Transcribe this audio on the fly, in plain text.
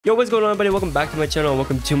Yo, what's going on, everybody? Welcome back to my channel.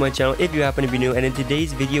 Welcome to my channel if you happen to be new. And in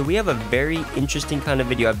today's video, we have a very interesting kind of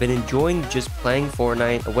video. I've been enjoying just playing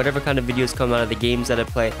Fortnite or whatever kind of videos come out of the games that I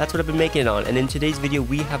play. That's what I've been making it on. And in today's video,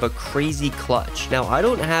 we have a crazy clutch. Now, I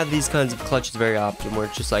don't have these kinds of clutches very often where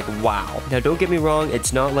it's just like, wow. Now, don't get me wrong.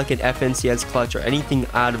 It's not like an FNCS clutch or anything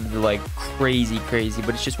out of the like crazy,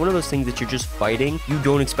 but it's just one of those things that you're just fighting. You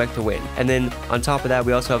don't expect to win. And then on top of that,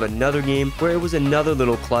 we also have another game where it was another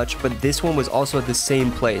little clutch, but this one was also at the same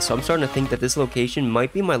place. So I'm starting to think that this location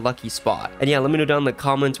might be my lucky spot. And yeah, let me know down in the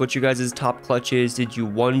comments what you guys' top clutch is. Did you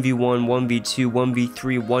 1v1, 1v2,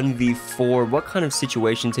 1v3, 1v4? What kind of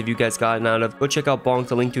situations have you guys gotten out of? Go check out Bonk.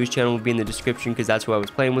 The link to his channel will be in the description because that's who I was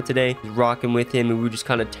playing with today. Rocking with him and we were just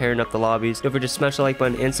kind of tearing up the lobbies. Don't forget to smash the like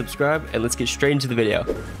button and subscribe, and let's get straight into the video.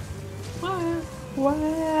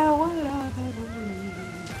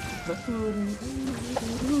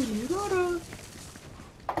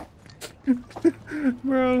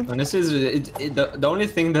 Bro. And this is the only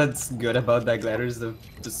thing that's good about that glider is the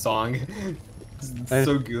song. It's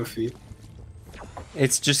so goofy.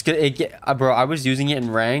 It's just good. Bro, I was using it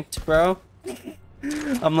in ranked, bro.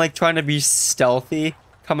 I'm like trying to be stealthy,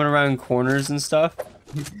 coming around corners and stuff.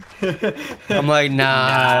 I'm like,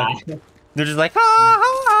 nah. They're just like,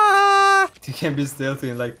 ah. You can't be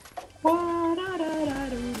stealthy and like.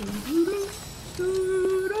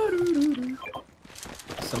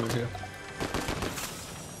 Someone here.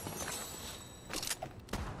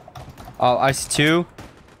 Oh, I see two.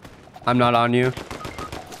 I'm not on you.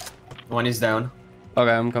 One is down.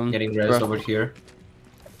 Okay, I'm coming. Getting res over here.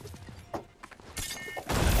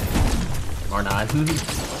 Or not.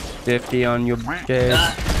 50 on your dead.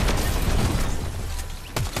 I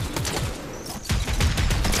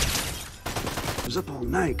was up all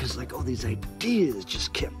night because like all these ideas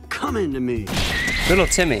just kept coming to me. Little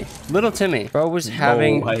Timmy. Bro was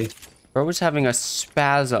having a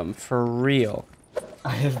spasm for real.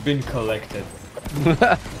 I have been collected.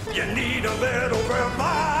 You need a little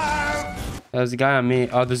revive. There's a guy on me.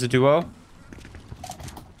 Oh, there's a duo.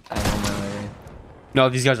 I'm on my way. No,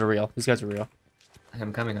 these guys are real.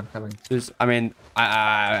 I'm coming.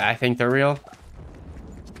 I think they're real.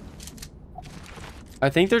 I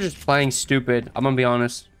think they're just playing stupid. I'm gonna be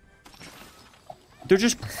honest. They're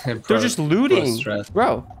just looting,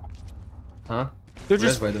 bro. Huh? They're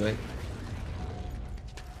just, by the way.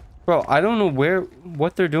 bro. I don't know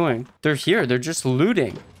what they're doing. They're here. They're just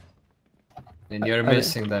looting. And you're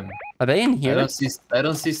missing them. Are they in here? I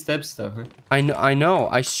don't see steps though. Huh? I know.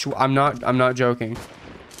 I'm not joking.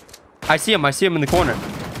 I see him in the corner.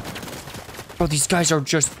 Bro, these guys are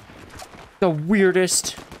just the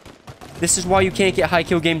weirdest. This is why you can't get high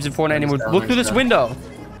kill games in Fortnite anymore. Look through this window.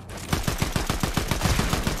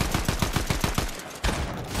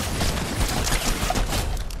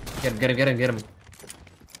 Get him.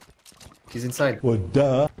 He's inside. Well,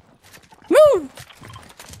 duh. Woo!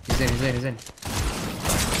 He's in.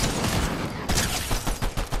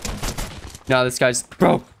 No, this guy's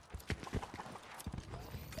bro.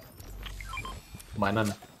 My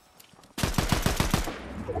man.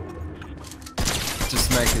 Just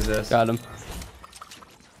smack his ass. Got him.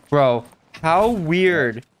 Bro, how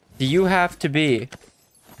weird do you have to be?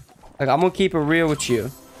 Like, I'm gonna keep it real with you.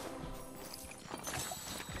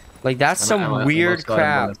 Like, that's some weird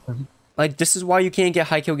crap. Like, this is why you can't get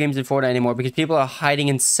high kill games in Fortnite anymore, because people are hiding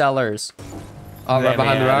in cellars. Oh, right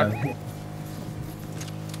behind the rock.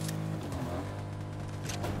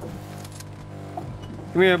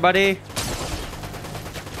 Come here, buddy.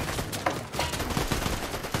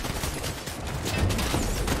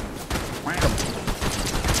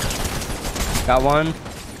 Got one.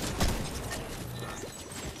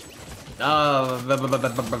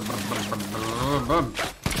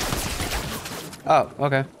 Oh,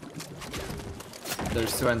 okay.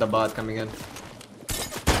 There's two and the bot coming in.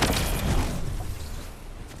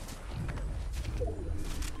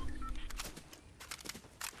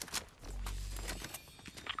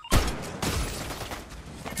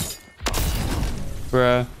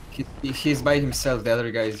 Bruh. He's by himself. The other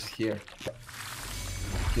guy is here.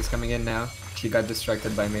 He's coming in now. He got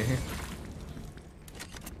distracted by me.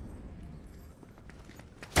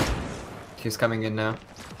 He's coming in now.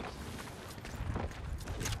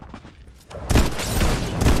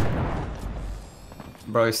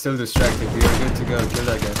 Bro, he's still distracted. We are good to go. Kill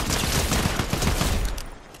that guy.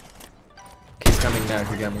 He's coming now.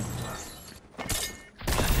 He got me.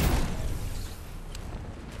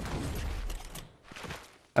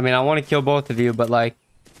 I mean, I want to kill both of you, but like...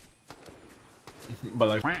 But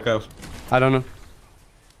like, go. I don't know.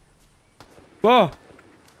 Whoa!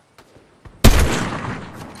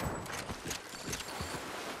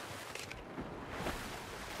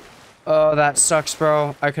 Oh, that sucks,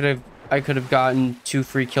 bro. I could have gotten 2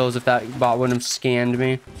 free kills if that bot wouldn't have scanned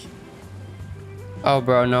me. Oh,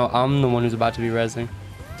 bro, no, I'm the one who's about to be rezzing.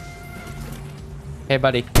 Hey,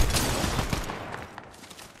 buddy.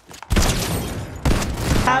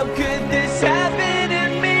 How could this happen to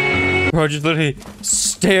me? Bro just literally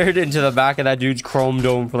stared into the back of that dude's chrome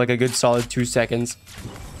dome for like a good solid 2 seconds.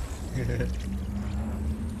 He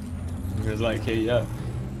was like, hey, yeah.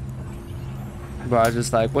 Bro, I was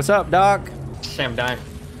just like, what's up, doc? Sam died.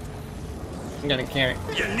 I'm gonna carry.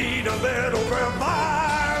 You need a little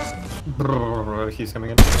revive. Bro, he's coming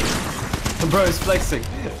in. Bro, he's flexing.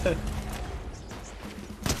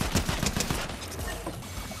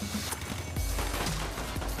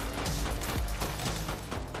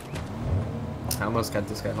 I almost got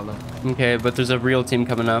this guy, hold on. Okay, but there's a real team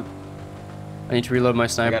coming up. I need to reload my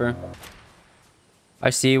sniper. I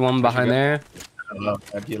see one behind there. Oh,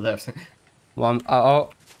 you left. One, oh.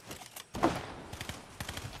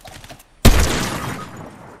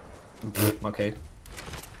 Okay.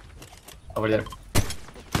 Over there.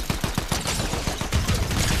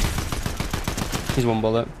 He's 1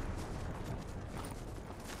 bullet.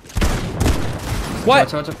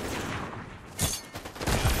 What? Watch.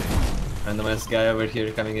 Randomized guy over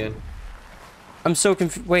here coming in. I'm so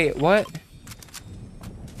confused. Wait, what?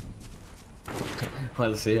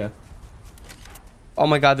 Let's see, yeah. Oh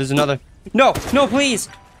my god, there's another. No, no, please.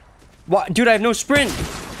 What? Dude, I have no sprint.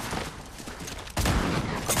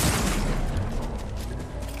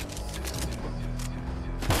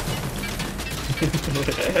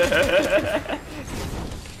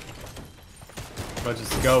 Bro,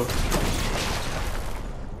 just go.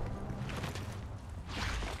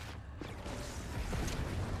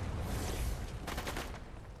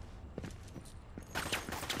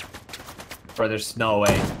 Bro, there's no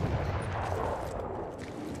way.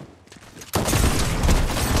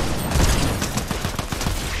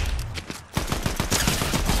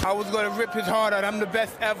 I was gonna rip his heart out. I'm the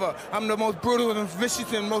best ever. I'm the most brutal and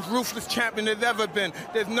vicious and most ruthless champion there's ever been.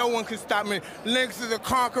 There's no one can stop me. Lynx is a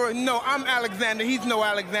conqueror. No, I'm Alexander. He's no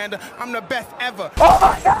Alexander. I'm the best ever. Oh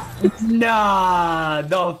my god. Nah,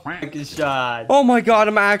 no fucking shot. Oh my god,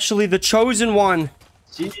 I'm actually the chosen one.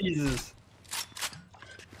 Jesus.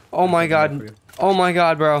 Oh my god. Oh my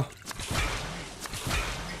god, bro.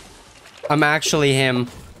 I'm actually him.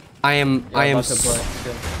 I am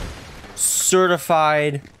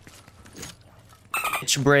certified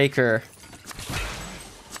bitch breaker.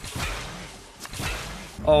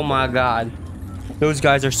 Oh my god. Those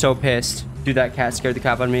guys are so pissed. Dude, that cat scared the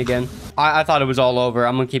crap out of me again. I thought it was all over.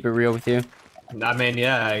 I'm gonna keep it real with you. I mean,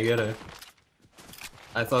 yeah, I get it.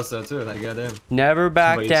 I thought so too. I got him. Never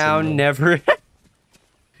back down, never.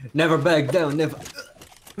 Never back down, never.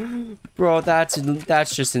 Bro, that's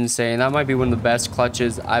just insane. That might be one of the best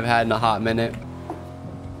clutches I've had in a hot minute.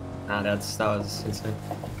 Nah, that was insane.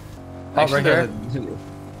 Oh, right here.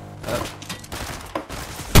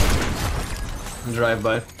 Drive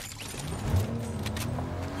by.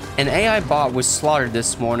 An AI bot was slaughtered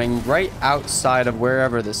this morning right outside of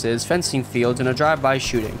wherever this is, fencing fields, in a drive-by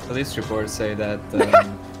shooting. Police reports say that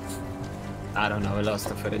I don't know, we lost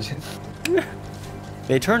the footage.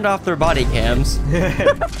 They turned off their body cams.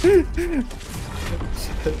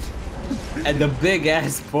 And the big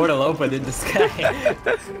ass portal opened in the sky.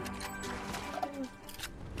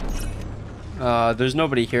 There's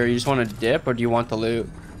nobody here. You just want to dip, or do you want the loot?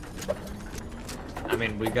 I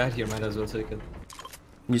mean, we got here, might as well take it.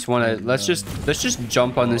 You just want to let's just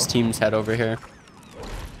jump on this team's head over here.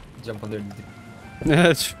 Jump on their.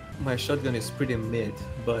 That's My shotgun is pretty mid,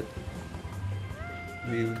 but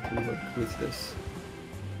we work with this.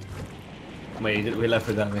 Wait, we left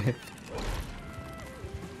without me.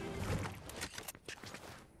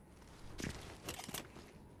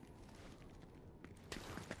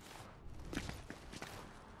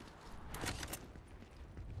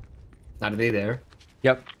 Are they there?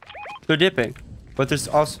 Yep. They're dipping. But there's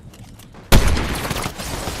also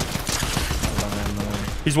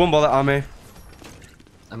he's 1 bullet on me.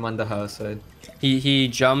 I'm on the house side. He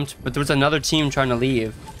jumped, but there was another team trying to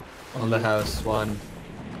leave. On the house, one.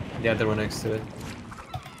 The other one next to it.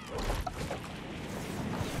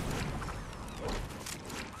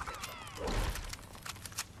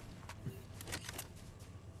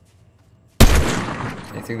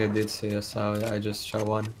 I think they did see us, so I just shot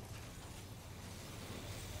one.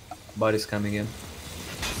 Body's coming in.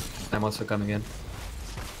 I'm also coming in.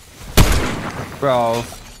 Bro.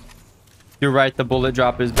 You're right, the bullet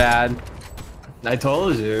drop is bad. I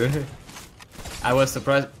told you. I was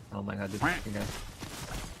surprised. Oh my god, this fucking guy.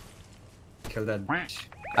 Kill that bitch.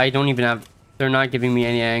 I don't even have... They're not giving me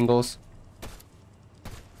any angles.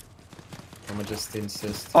 I'ma just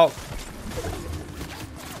insist. Oh.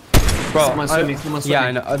 Bro, Someone's swimming, someone's yeah,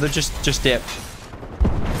 I swimming. know. They're just dipped.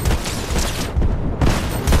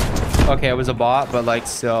 Okay, it was a bot, but like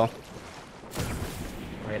still.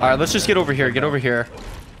 Wait, All right, let's just get over here. Get over here.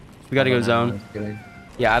 We gotta go zone.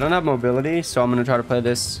 Yeah, I don't have mobility, so I'm gonna try to play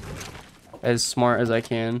this as smart as I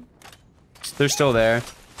can. They're still there.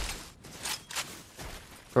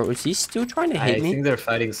 Bro, is he still trying to hit I me? think they're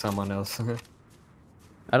fighting someone else.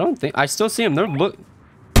 I don't think I still see him. They're look.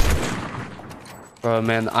 Bro,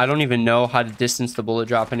 man, I don't even know how to distance the bullet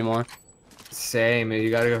drop anymore. Same. You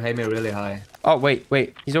gotta hit me really high. Oh, wait.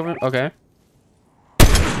 He's over. Okay.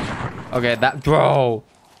 Okay, that bro.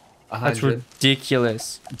 That's 100.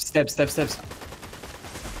 ridiculous. Steps.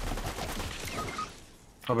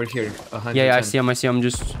 Over here. 100. Yeah, I see him.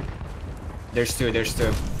 Just. There's two.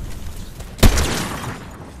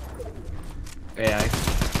 AI.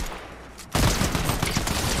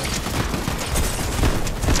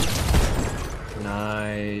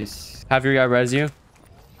 Nice. Have your guy res you.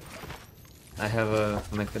 I have a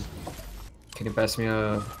method. Can you pass me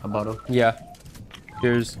a bottle? Yeah.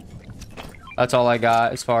 Here's. That's all I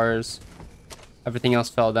got as far as everything else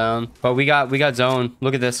fell down. But we got zone.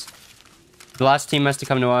 Look at this. The last team has to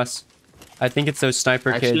come to us. I think it's those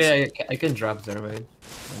sniper kids. Actually, I can drop there, right?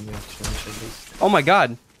 Let me finish this. Oh my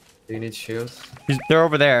god. Do you need shields? They're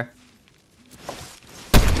over there.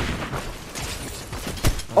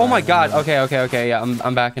 Oh my god. Okay. Yeah,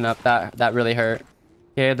 I'm backing up. That really hurt.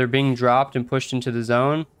 Okay, they're being dropped and pushed into the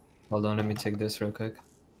zone. Hold on, let me take this real quick.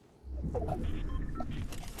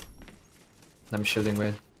 I'm shooting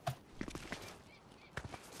red.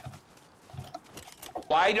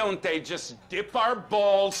 Why don't they just dip our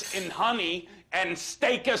balls in honey and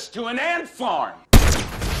stake us to an ant farm?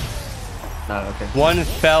 Okay. One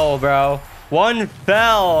fell, bro. One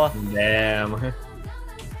fell. Damn.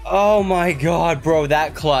 Oh my god, bro.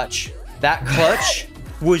 That clutch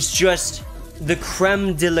was just the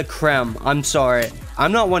creme de la creme. I'm sorry.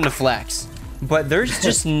 I'm not one to flex, but there's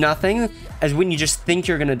just nothing as when you just think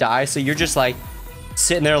you're gonna die. So you're just like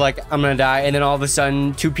sitting there like, I'm gonna die. And then all of a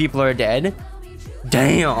sudden 2 people are dead.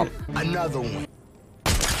 Damn. Another one.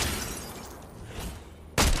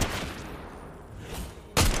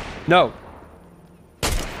 No.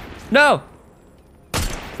 No.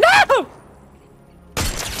 No.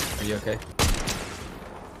 Are you okay?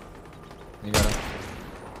 You got it.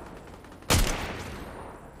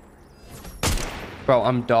 Bro,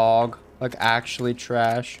 I'm dog. Like, actually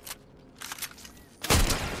trash.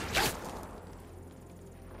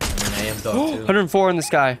 I mean, I am dog too. 104 in the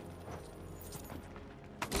sky.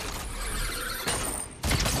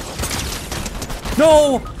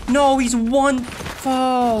 No, he's one.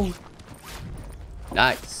 Oh.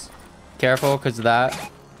 Nice. Careful, cause of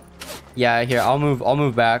that. Yeah, here, I'll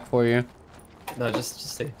move back for you. No, just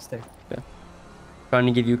stay. Okay. Trying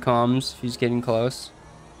to give you comms if he's getting close.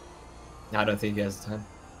 No, I don't think he has the time.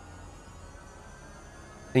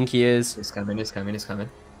 I think he is. He's coming.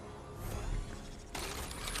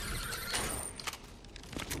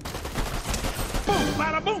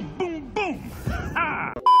 Bada boom, boom, boom.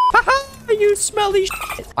 Haha, you smelly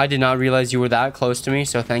shit. I did not realize you were that close to me,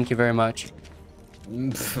 so thank you very much.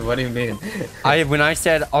 What do you mean? When I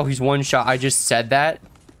said, oh, he's one shot, I just said that.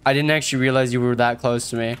 I didn't actually realize you were that close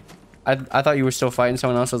to me. I thought you were still fighting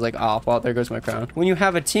someone else. I was like, oh, well, there goes my crown. When you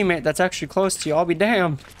have a teammate that's actually close to you, I'll be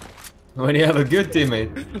damned. When you have a good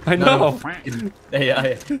teammate. I know.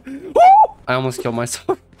 AI. I almost killed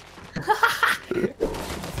myself.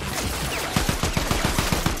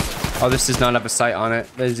 Oh, this does not have a sight on it.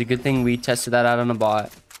 That is a good thing we tested that out on a bot.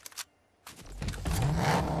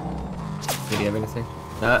 Did he have anything?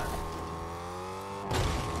 Nah.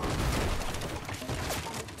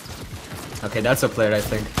 Okay, that's a player, I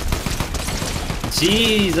think.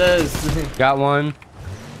 Jesus! Got one.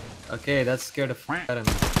 Okay, that scared the f out of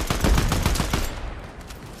me.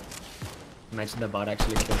 Imagine the bot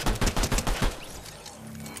actually killed me.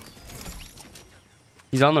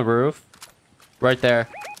 He's on the roof. Right there.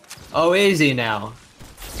 Oh, is he now?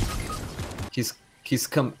 He's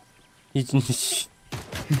come. He's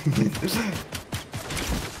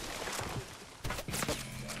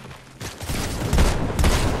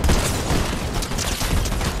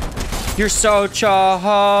You're so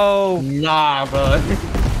ho. Nah, bro.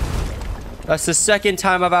 That's the second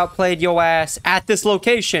time I've outplayed your ass at this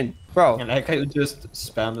location, bro. And I could just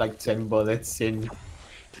spam like 10 bullets in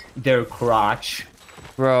their crotch.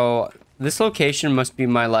 Bro, this location must be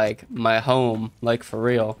my home, like for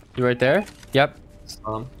real. You right there? Yep.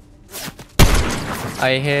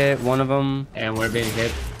 I hit one of them. And we're being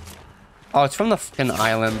hit. Oh, it's from the fucking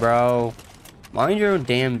island, bro. Mind your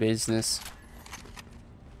damn business.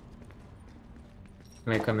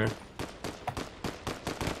 Wait, come here.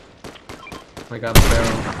 I got barrel.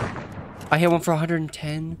 I hit one for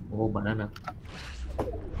 110. Oh, banana.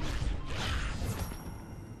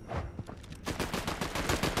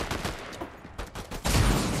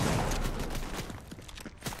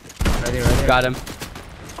 Right here, right here. Got him.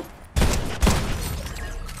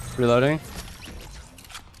 Reloading.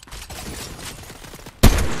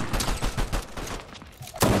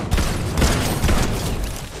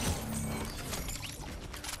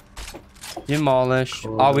 Demolish.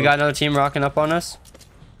 Oh, we got another team rocking up on us.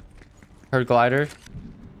 Heard glider.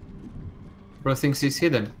 Bro thinks he's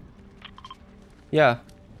hidden. Yeah.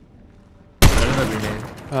 I don't have a grenade.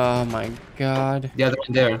 Oh my god. The other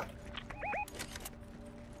one there.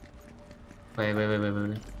 Wait.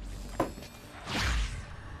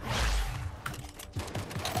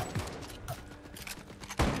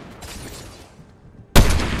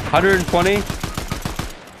 120.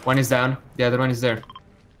 One is down. The other one is there.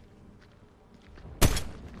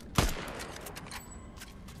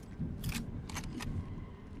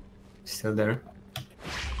 Still there.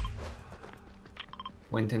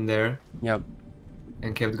 Went in there Yep.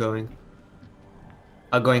 and kept going.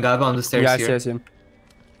 Going up on the stairs Yeah, I here. see him.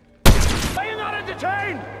 Are you not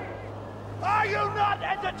entertained? Are you not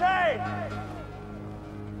entertained?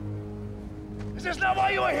 Is this not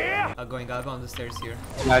why you were here? Going up on the stairs here.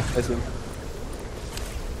 Yeah, I see him.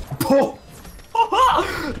 Oh!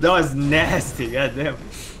 That was nasty, goddamn.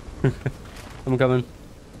 I'm coming.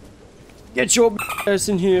 Get your ass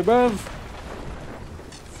in here, bruv.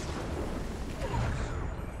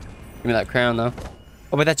 Give me that crown, though.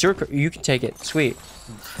 Oh, but that's your. You can take it. Sweet.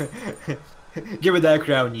 Give me that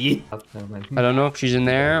crown, yeet. I don't know if she's in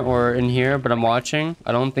there or in here, but I'm watching.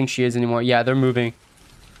 I don't think she is anymore. Yeah, they're moving.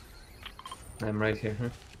 I'm right here. Huh?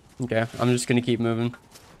 Okay, I'm just gonna keep moving.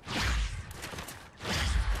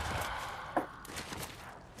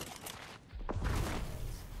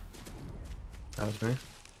 That was me.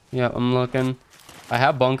 Yeah, I'm looking. I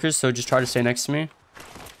have bunkers, so just try to stay next to me.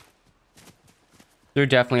 They're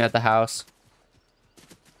definitely at the house.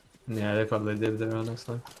 Yeah, they probably did there,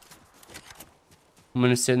 honestly. I'm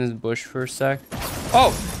gonna sit in this bush for a sec.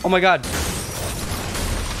 Oh! Oh my god!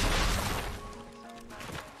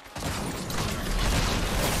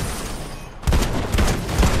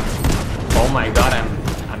 Oh my god,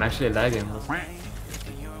 I'm actually lagging.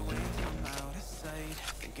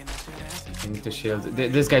 I need to shield.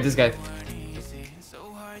 This guy.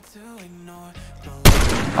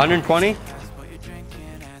 120?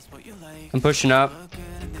 I'm pushing up.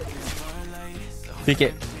 Peek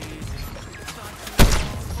it.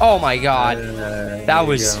 Oh my god. That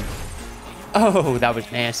was... Oh, that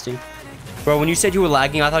was nasty. Bro, when you said you were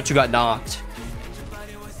lagging, I thought you got knocked.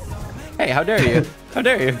 Hey, how dare you? How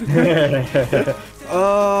dare you?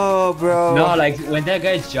 Oh, bro. No, like, when that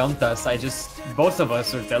guy jumped us, both of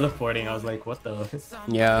us were teleporting. I was like, what the?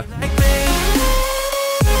 Yeah.